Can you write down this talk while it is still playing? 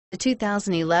The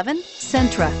 2011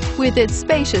 Sentra. With its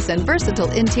spacious and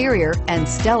versatile interior and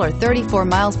stellar 34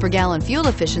 miles per gallon fuel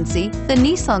efficiency, the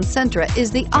Nissan Sentra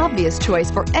is the obvious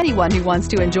choice for anyone who wants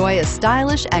to enjoy a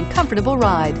stylish and comfortable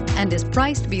ride and is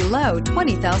priced below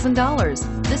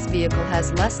 $20,000. This vehicle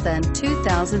has less than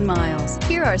 2,000 miles.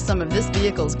 Here are some of this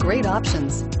vehicle's great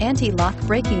options: anti-lock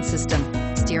braking system,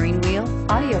 steering wheel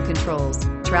audio controls,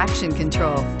 traction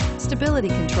control, stability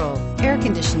control, air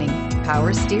conditioning,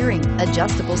 power steering,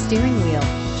 adjustable steering wheel,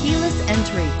 keyless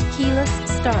entry, keyless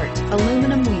start,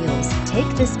 aluminum wheels. Take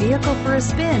this vehicle for a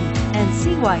spin and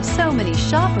see why so many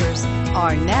shoppers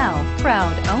are now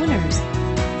proud owners.